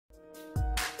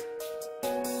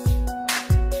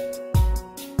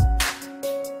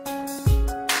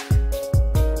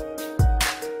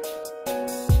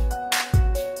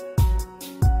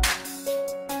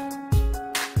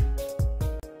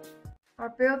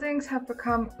buildings have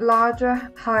become larger,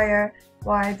 higher,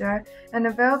 wider, and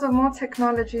availed of more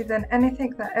technology than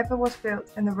anything that ever was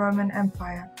built in the Roman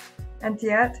Empire. And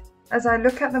yet, as I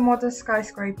look at the modern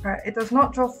skyscraper, it does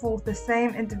not draw forth the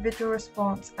same individual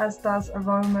response as does a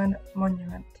Roman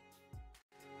monument.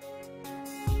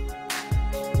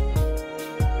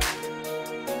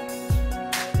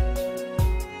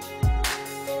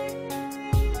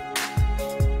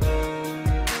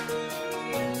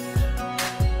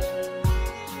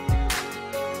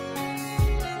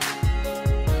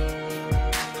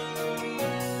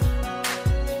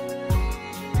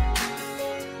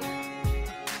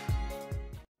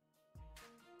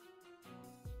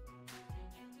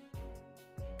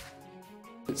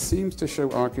 It seems to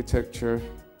show architecture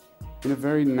in a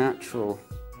very natural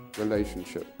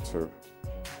relationship to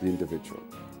the individual.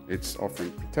 It's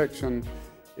offering protection,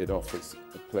 it offers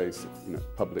a place of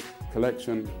public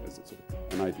collection, as a sort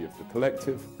of an idea of the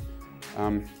collective.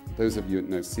 Those of you that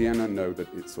know Siena know that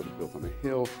it's sort of built on a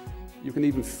hill. You can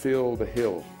even feel the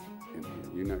hill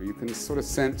in here. You can sort of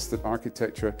sense that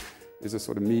architecture is a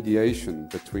sort of mediation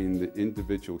between the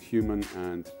individual human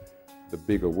and the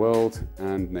bigger world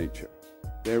and nature.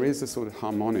 There is a sort of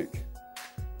harmonic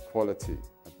quality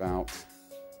about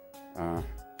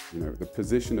the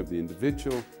position of the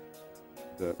individual,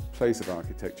 the place of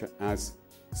architecture as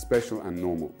special and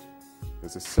normal.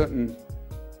 There's a certain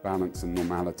balance and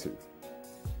normality.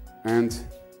 And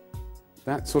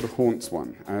that sort of haunts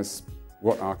one as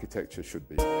what architecture should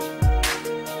be.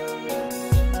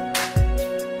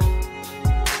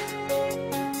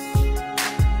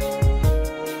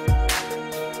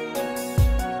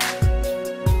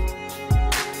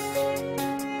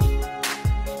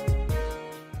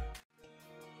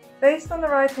 Based on the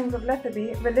writings of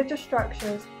Lethaby, religious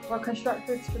structures were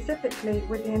constructed specifically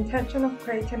with the intention of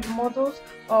creating models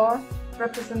or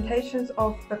representations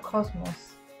of the cosmos.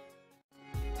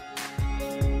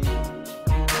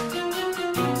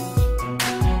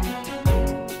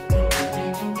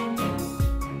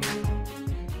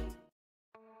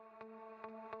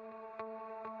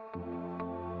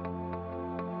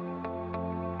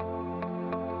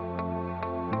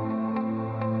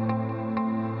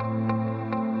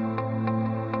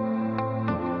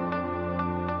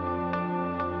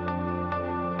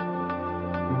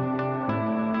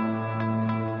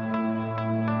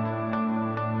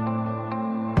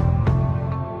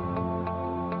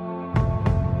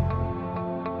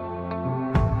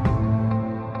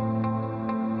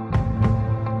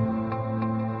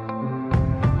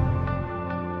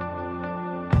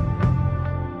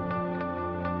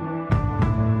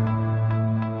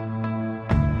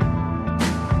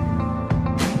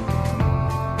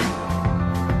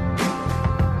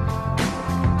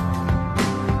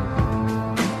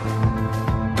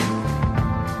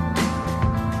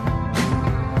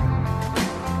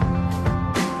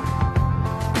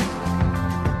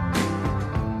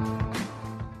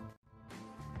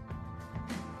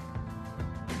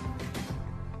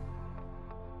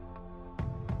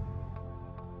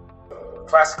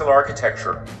 Classical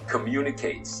architecture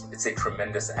communicates. It's a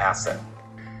tremendous asset.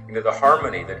 The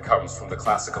harmony that comes from the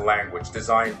classical language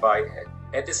designed by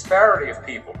a disparity of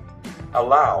people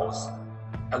allows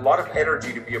a lot of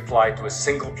energy to be applied to a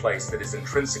single place that is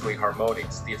intrinsically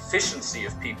harmonious. The efficiency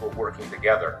of people working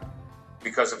together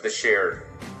because of the shared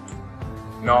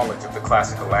knowledge of the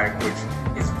classical language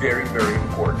is very, very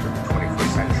important in the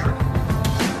 21st century.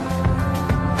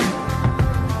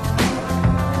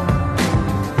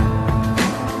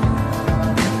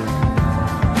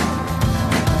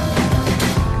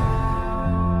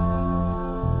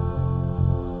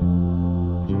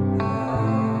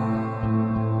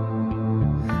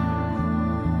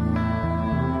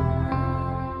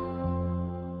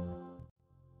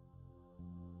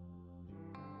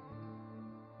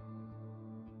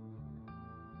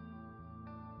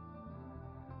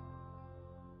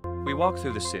 We walk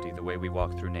through the city the way we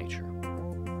walk through nature,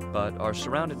 but are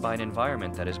surrounded by an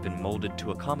environment that has been molded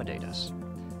to accommodate us.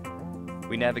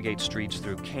 We navigate streets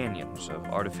through canyons of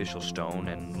artificial stone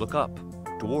and look up,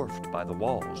 dwarfed by the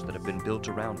walls that have been built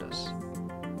around us.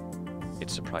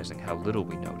 It's surprising how little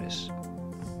we notice.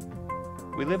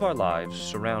 We live our lives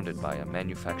surrounded by a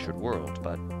manufactured world,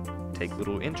 but take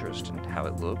little interest in how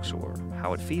it looks or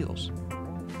how it feels.